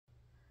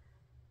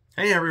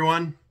Hey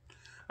everyone.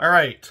 All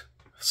right,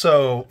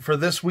 so for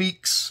this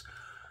week's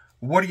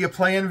What Are You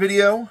Playing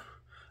video,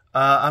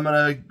 I'm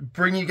going to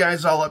bring you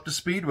guys all up to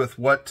speed with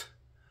what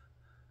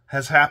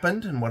has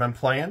happened and what I'm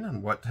playing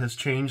and what has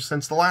changed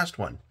since the last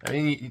one. I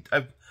mean,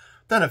 I've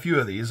done a few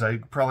of these. I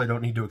probably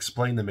don't need to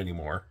explain them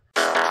anymore.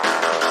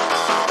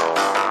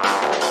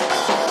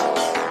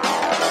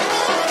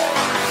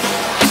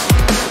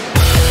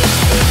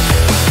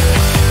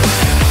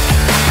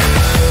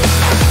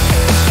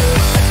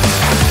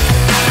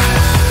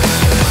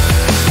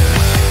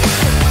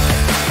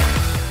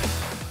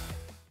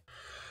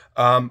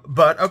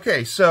 But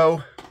okay,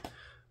 so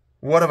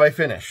what have I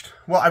finished?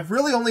 Well, I've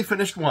really only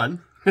finished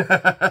one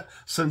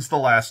since the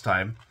last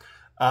time.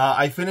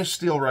 I finished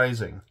Steel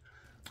Rising.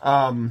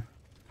 I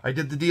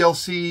did the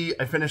DLC,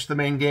 I finished the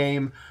main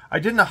game. I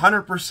didn't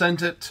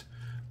 100% it.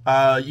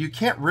 You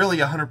can't really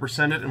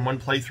 100% it in one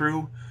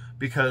playthrough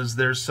because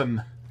there's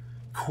some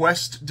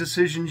quest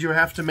decisions you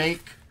have to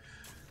make,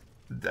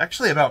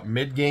 actually about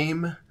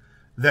mid-game,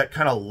 that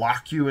kind of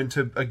lock you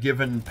into a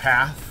given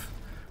path.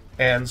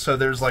 And so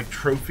there's like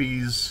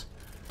trophies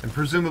and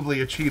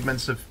presumably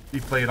achievements if you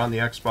play it on the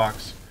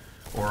Xbox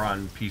or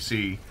on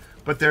PC.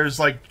 But there's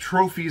like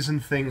trophies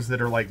and things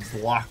that are like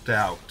blocked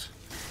out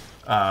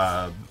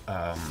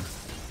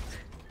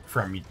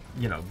from,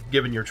 you know,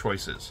 given your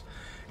choices.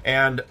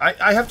 And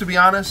I have to be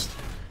honest,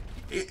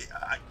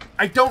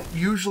 I don't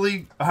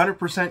usually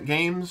 100%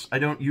 games. I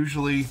don't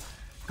usually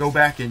go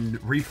back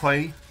and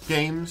replay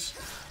games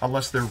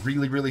unless they're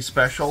really, really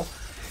special.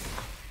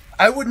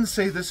 I wouldn't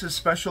say this is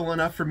special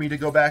enough for me to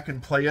go back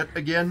and play it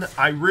again.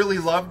 I really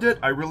loved it.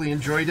 I really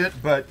enjoyed it,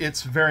 but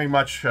it's very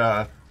much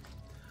a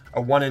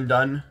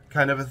one-and-done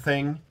kind of a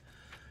thing.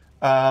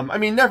 I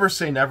mean, never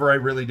say never. I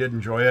really did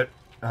enjoy it,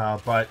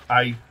 but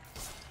I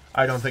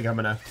don't think I'm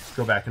going to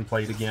go back and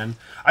play it again.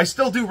 I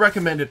still do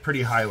recommend it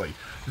pretty highly.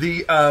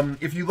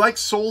 If you like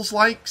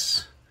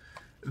Souls-likes,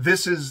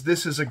 this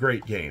is a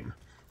great game.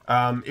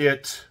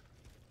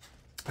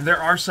 There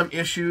are some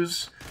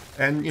issues,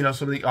 and you know,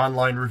 some of the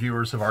online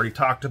reviewers have already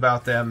talked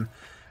about them.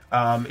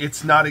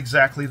 It's not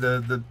exactly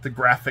the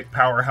graphic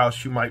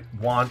powerhouse you might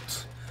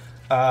want.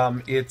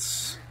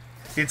 It's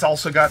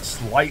also got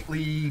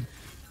slightly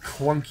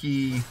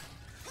clunky.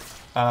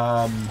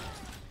 I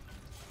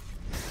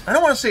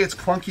don't want to say it's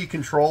clunky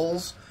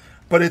controls,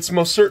 but it's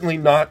most certainly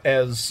not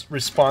as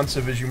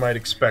responsive as you might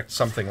expect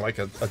something like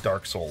a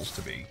Dark Souls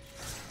to be.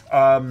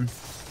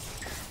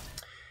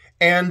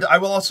 And I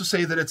will also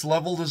say that its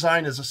level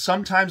design is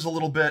sometimes a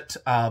little bit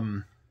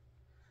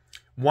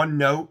one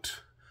note.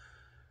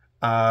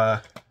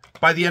 By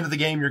the end of the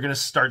game, you're going to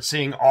start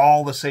seeing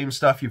all the same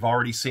stuff you've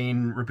already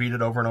seen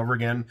repeated over and over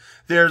again.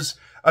 There's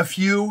a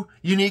few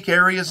unique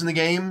areas in the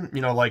game,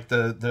 you know, like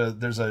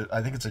there's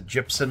I think it's a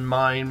gypsum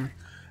mine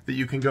that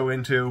you can go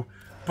into.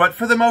 But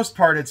for the most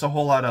part, it's a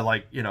whole lot of,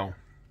 like, you know,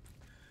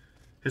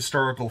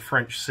 historical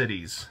French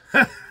cities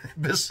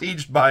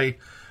besieged by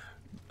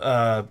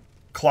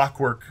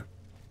clockwork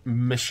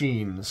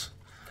machines.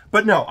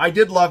 But no, I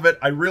did love it.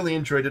 I really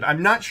enjoyed it.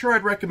 I'm not sure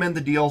I'd recommend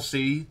the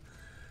DLC.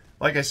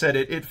 Like I said,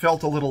 it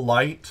felt a little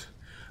light,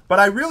 but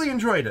I really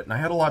enjoyed it and I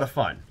had a lot of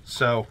fun.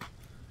 So,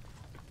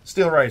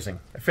 Steel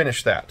Rising, I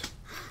finished that.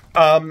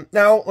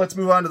 Now let's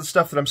move on to the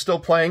stuff that I'm still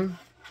playing.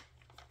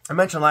 I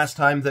mentioned last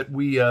time that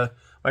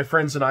my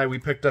friends and we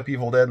picked up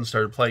Evil Dead and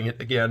started playing it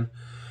again.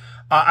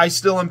 I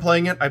still am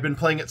playing it. I've been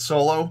playing it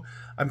solo.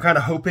 I'm kind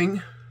of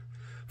hoping,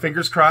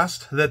 fingers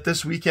crossed, that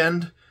this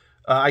weekend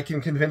I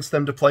can convince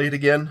them to play it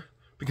again,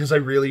 because I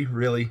really,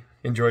 really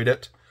enjoyed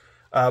it.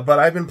 But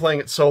I've been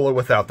playing it solo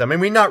without them. I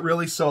mean, not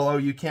really solo.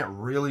 You can't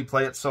really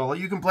play it solo.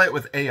 You can play it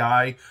with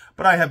AI,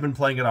 but I have been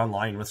playing it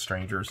online with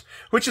strangers,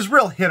 which is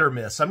real hit or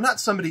miss. I'm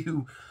not somebody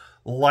who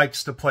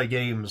likes to play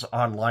games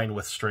online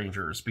with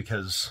strangers,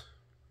 because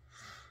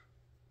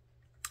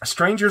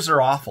strangers are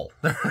awful.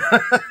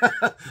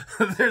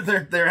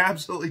 They're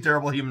absolutely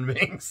terrible human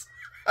beings.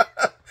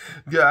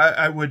 Yeah,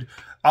 I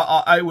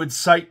would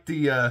cite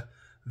the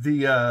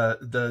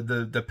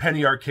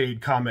Penny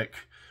Arcade comic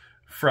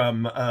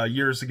from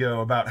years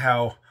ago about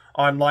how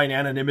online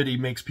anonymity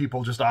makes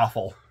people just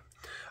awful.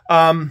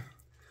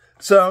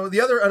 So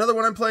another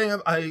one I'm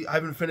playing, I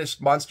haven't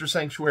finished Monster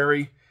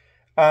Sanctuary.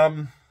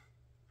 I'm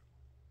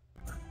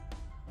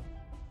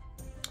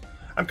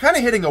kind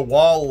of hitting a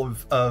wall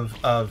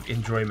of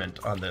enjoyment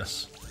on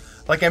this.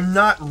 Like, I'm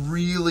not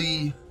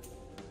really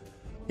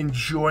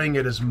enjoying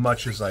it as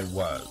much as I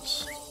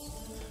was,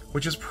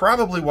 which is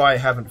probably why I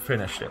haven't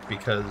finished it,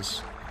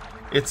 because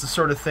it's the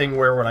sort of thing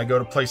where when I go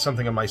to play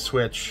something on my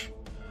Switch,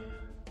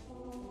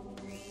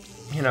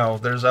 you know,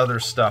 there's other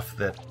stuff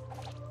that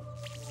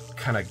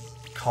kind of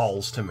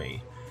calls to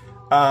me.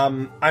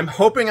 I'm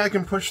hoping I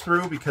can push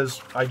through,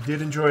 because I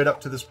did enjoy it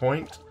up to this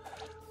point,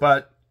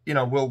 but, you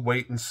know, we'll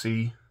wait and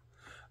see.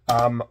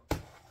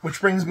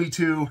 Which brings me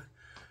to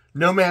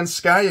No Man's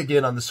Sky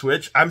again on the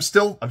Switch. I'm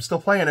still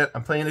playing it.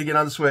 I'm playing it again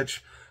on the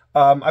Switch.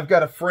 I've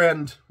got a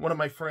friend, one of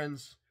my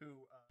friends, who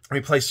we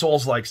play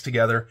Souls-likes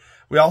together.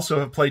 We also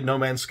have played No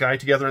Man's Sky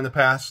together in the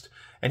past,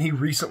 and he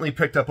recently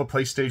picked up a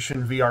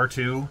PlayStation VR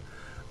 2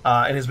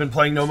 and has been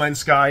playing No Man's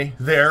Sky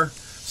there.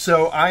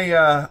 So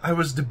I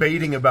was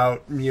debating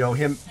about, you know,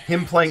 him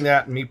playing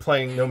that and me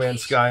playing No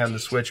Man's Sky on the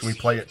Switch, and we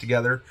play it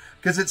together.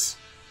 Because it's,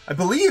 I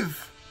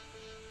believe,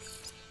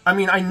 I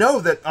mean, I know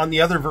that on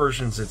the other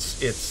versions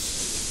it's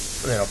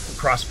you know,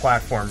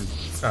 cross-platform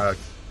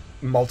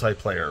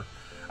multiplayer.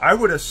 I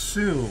would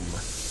assume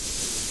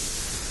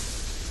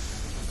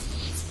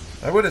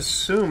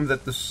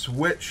that the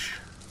Switch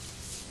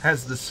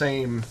has the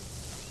same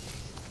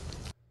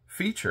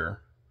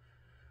feature.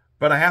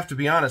 But I have to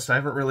be honest, I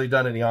haven't really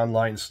done any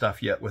online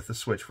stuff yet with the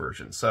Switch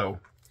version. So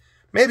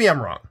maybe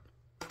I'm wrong.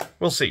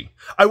 We'll see.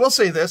 I will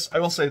say this.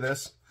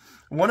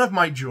 One of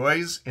my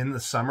joys in the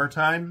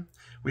summertime,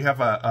 we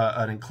have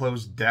an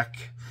enclosed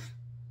deck,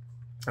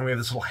 and we have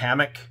this little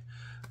hammock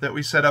that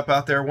we set up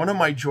out there. One of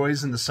my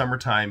joys in the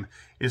summertime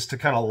is to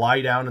kind of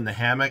lie down in the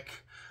hammock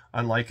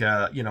on like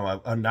a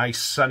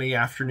nice sunny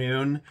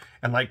afternoon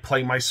and like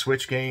play my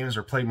Switch games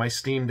or play my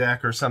Steam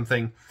Deck or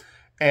something.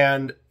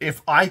 And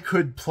if I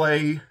could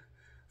play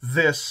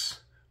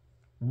this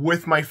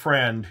with my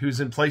friend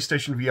who's in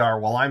PlayStation VR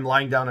while I'm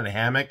lying down in a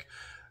hammock,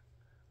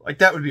 like,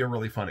 that would be a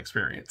really fun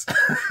experience.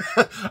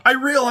 I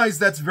realize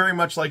that's very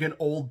much like an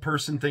old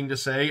person thing to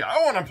say. I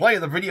want to play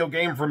the video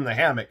game from the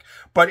hammock,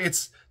 but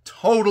it's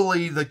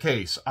totally the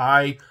case.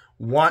 I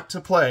want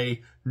to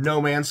play No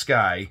Man's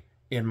Sky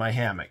in my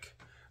hammock.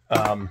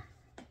 And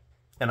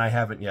I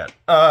haven't yet.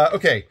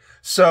 Okay,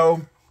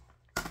 so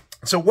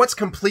what's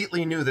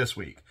completely new this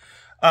week?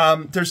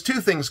 There's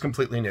two things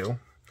completely new.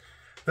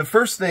 The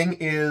first thing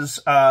is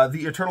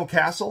the Eternal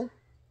Castle.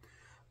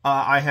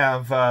 I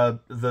have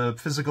the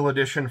physical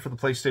edition for the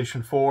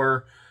PlayStation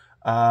 4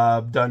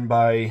 done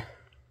by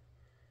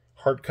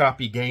Hard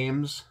Copy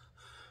Games.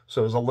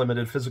 So it was a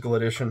limited physical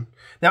edition.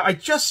 Now, I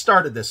just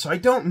started this, so I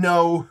don't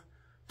know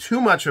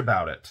too much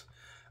about it.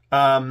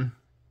 I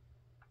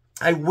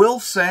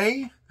will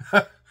say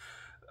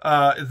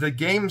the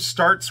game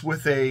starts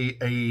with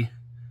an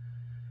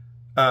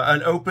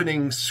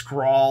opening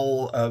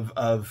scrawl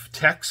of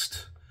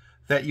text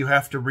that you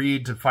have to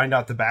read to find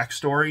out the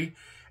backstory.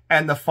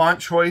 And the font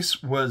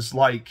choice was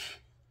like,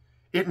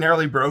 it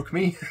nearly broke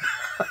me.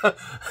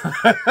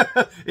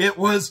 It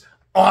was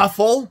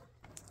awful.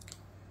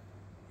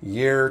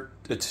 Year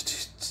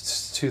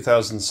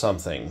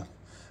 2000-something,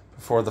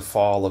 before the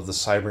fall of the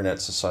Cybernet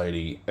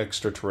Society,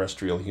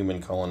 extraterrestrial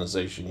human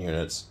colonization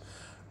units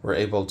were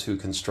able to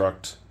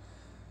construct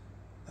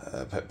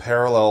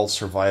parallel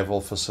survival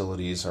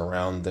facilities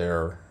around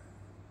their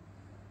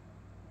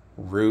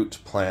root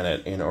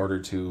planet in order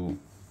to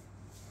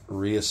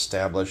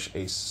reestablish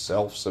a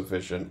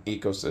self-sufficient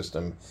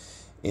ecosystem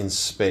in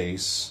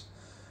space.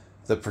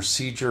 The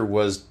procedure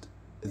was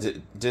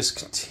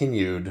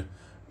discontinued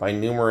by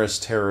numerous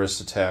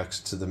terrorist attacks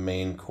to the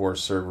main core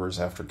servers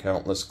after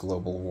countless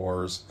global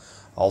wars.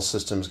 All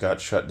systems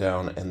got shut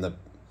down, and the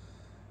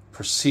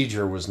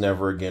procedure was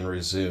never again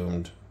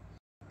resumed.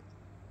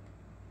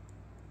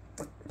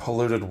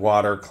 Polluted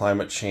water,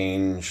 climate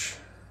change,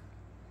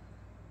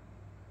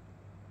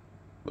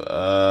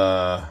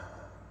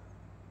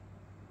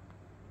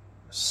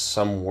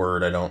 some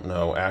word I don't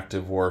know,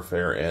 active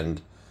warfare,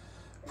 and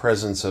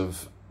presence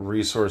of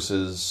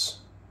resources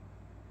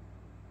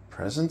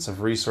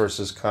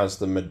caused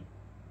the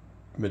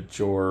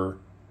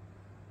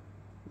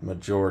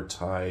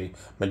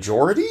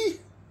majority?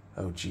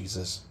 Oh,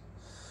 Jesus.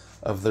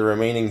 Of the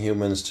remaining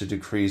humans to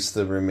decrease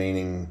the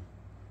remaining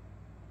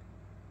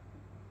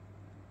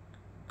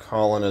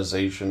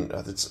colonization.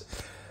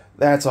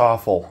 That's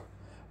awful.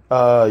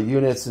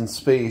 Units in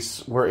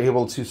space were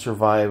able to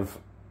survive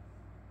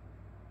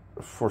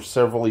for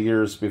several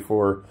years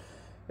before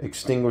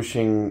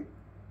extinguishing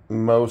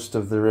most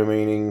of the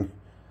remaining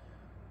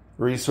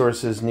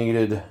resources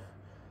needed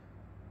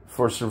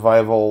for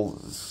survival.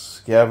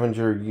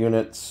 Scavenger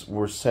units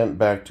were sent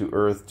back to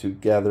Earth to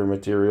gather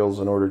materials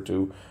in order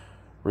to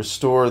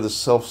restore the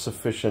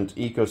self-sufficient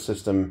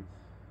ecosystem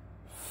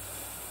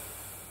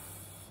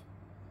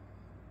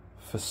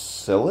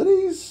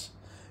facilities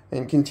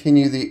and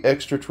continue the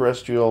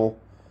extraterrestrial,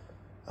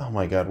 oh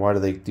my god, why do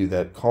they do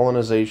that,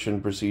 colonization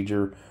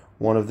procedure.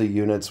 One of the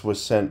units was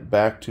sent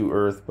back to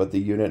Earth, but the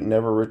unit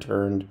never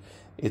returned.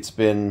 It's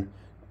been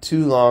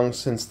too long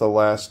since the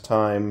last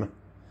time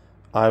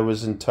I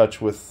was in touch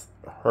with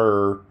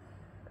her.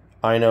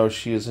 I know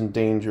she is in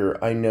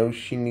danger. I know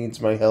she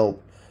needs my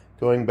help.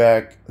 Going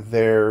back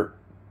there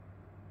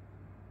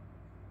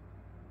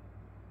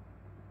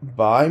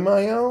by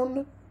my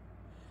own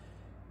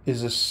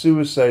is a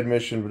suicide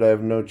mission, but I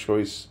have no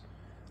choice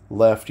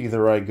left.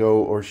 Either I go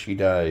or she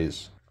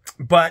dies.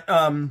 But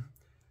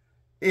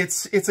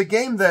it's a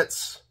game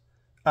that's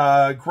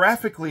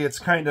graphically it's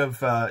kind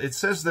of it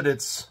says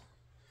it's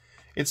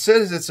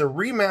a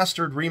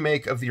remastered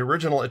remake of the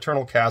original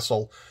Eternal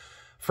Castle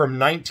from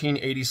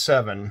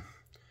 1987,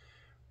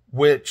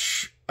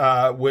 which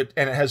and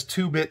it has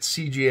 2-bit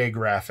CGA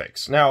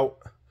graphics. Now,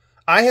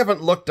 I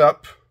haven't looked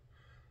up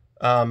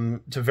to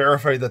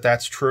verify that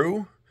that's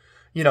true.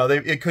 You know,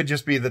 it could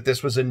just be that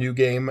this was a new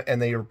game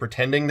and they were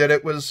pretending that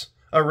it was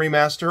a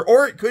remaster,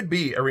 or it could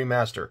be a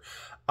remaster.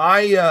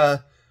 I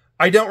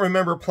don't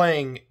remember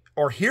playing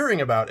or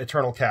hearing about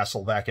Eternal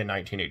Castle back in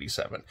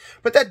 1987,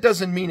 but that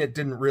doesn't mean it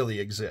didn't really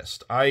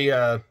exist.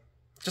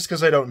 Just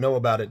because I don't know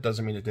about it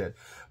doesn't mean it did.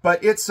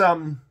 But it's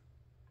kind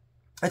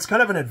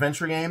of an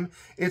adventure game.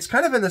 It's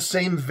kind of in the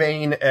same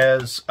vein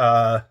as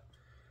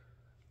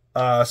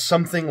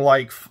something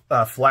like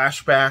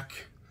Flashback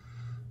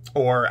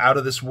or Out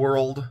of This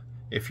World,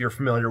 if you're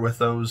familiar with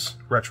those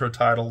retro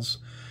titles.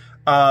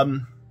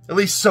 At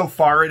least so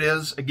far it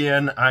is.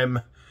 Again,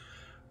 I'm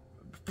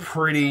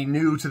pretty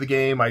new to the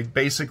game. I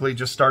basically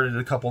just started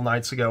a couple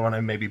nights ago, and I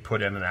maybe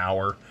put in an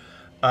hour.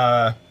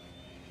 But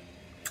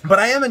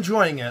I am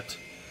enjoying it.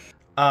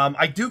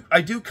 I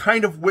do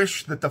kind of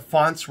wish that the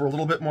fonts were a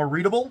little bit more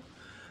readable.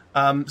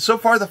 So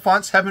far, the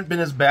fonts haven't been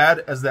as bad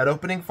as that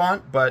opening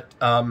font, but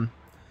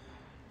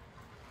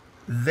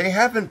they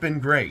haven't been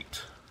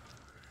great.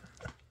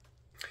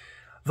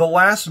 The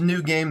last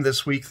new game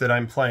this week that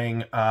I'm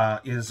playing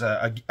is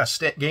a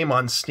game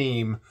on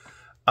Steam.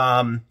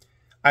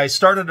 I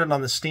started it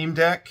on the Steam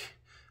Deck,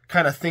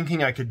 kind of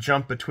thinking I could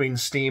jump between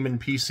Steam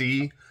and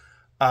PC,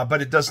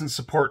 but it doesn't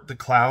support the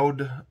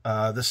cloud,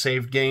 the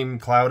saved game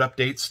cloud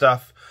update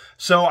stuff.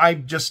 So I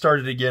just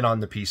started again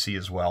on the PC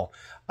as well.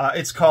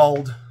 It's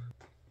called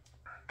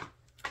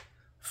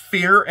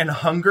Fear and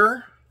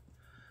Hunger.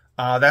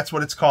 That's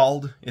what it's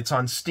called. It's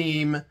on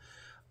Steam.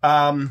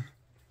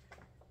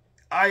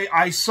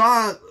 I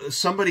saw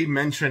somebody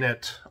mention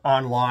it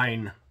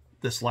online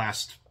this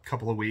last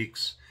couple of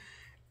weeks,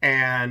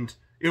 and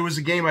it was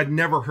a game I'd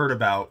never heard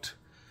about,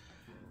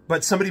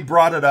 but somebody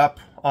brought it up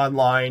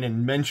online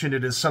and mentioned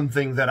it as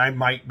something that I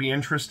might be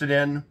interested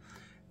in,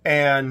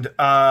 and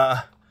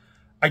I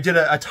did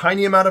a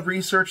tiny amount of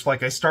research.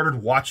 Like, I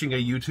started watching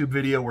a YouTube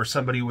video where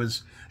somebody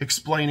was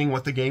explaining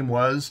what the game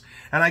was,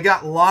 and I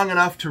got long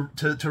enough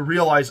to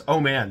realize,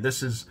 oh man,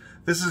 this is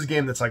a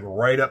game that's like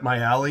right up my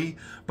alley,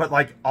 but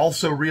like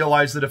also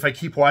realize that if I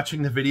keep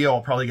watching the video,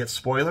 I'll probably get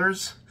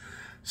spoilers.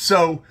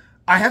 So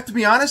I have to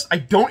be honest, I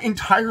don't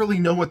entirely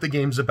know what the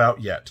game's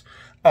about yet.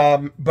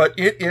 But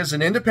it is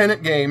an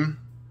independent game.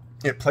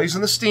 It plays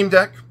on the Steam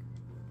Deck.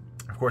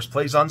 Of course,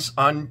 plays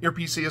on your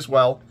PC as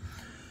well.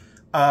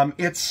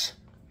 It's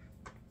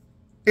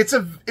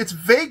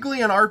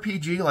vaguely an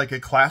RPG, like a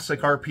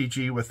classic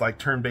RPG with like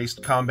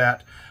turn-based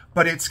combat,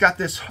 but it's got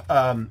this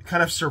kind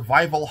of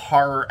survival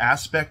horror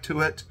aspect to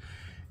it,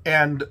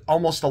 and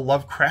almost a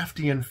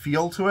Lovecraftian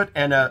feel to it,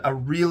 and a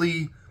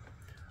really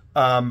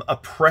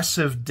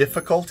oppressive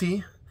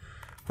difficulty,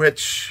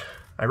 which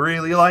I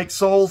really like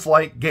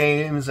Souls-like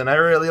games, and I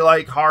really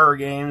like horror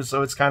games,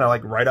 so it's kind of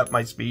like right up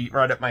my speed,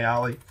 right up my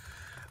alley.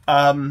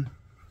 And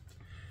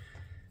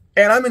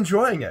I'm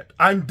enjoying it.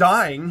 I'm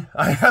dying.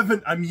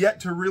 I'm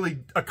yet to really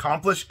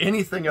accomplish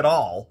anything at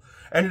all.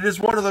 And it is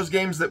one of those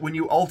games that when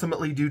you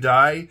ultimately do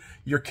die,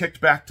 you're kicked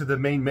back to the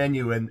main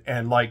menu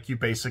and like you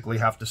basically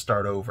have to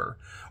start over.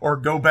 Or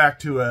go back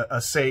to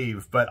a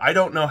save. But I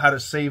don't know how to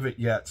save it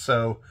yet,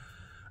 so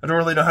I don't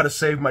really know how to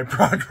save my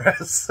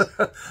progress.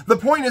 The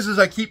point is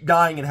I keep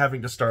dying and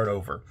having to start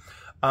over.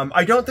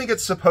 I don't think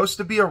it's supposed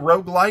to be a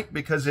roguelike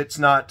because it's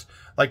not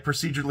like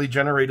procedurally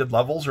generated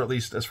levels, or at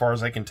least as far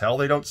as I can tell,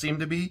 they don't seem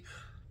to be.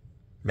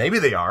 Maybe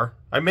they are.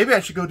 Maybe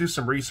I should go do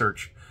some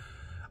research.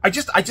 I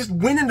just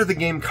went into the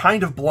game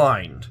kind of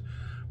blind,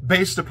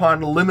 based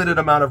upon a limited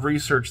amount of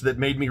research that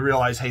made me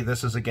realize, hey,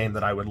 this is a game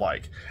that I would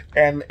like.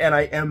 And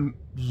I am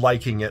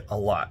liking it a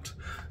lot.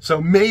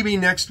 So maybe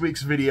next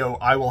week's video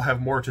I will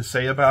have more to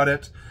say about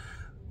it.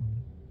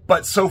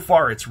 But so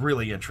far it's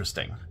really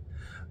interesting.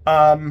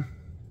 Alright,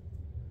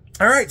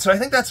 so I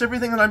think that's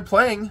everything that I'm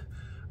playing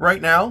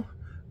right now.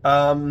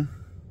 I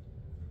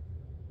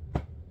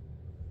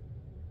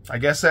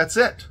guess that's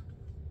it.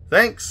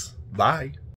 Thanks. Bye.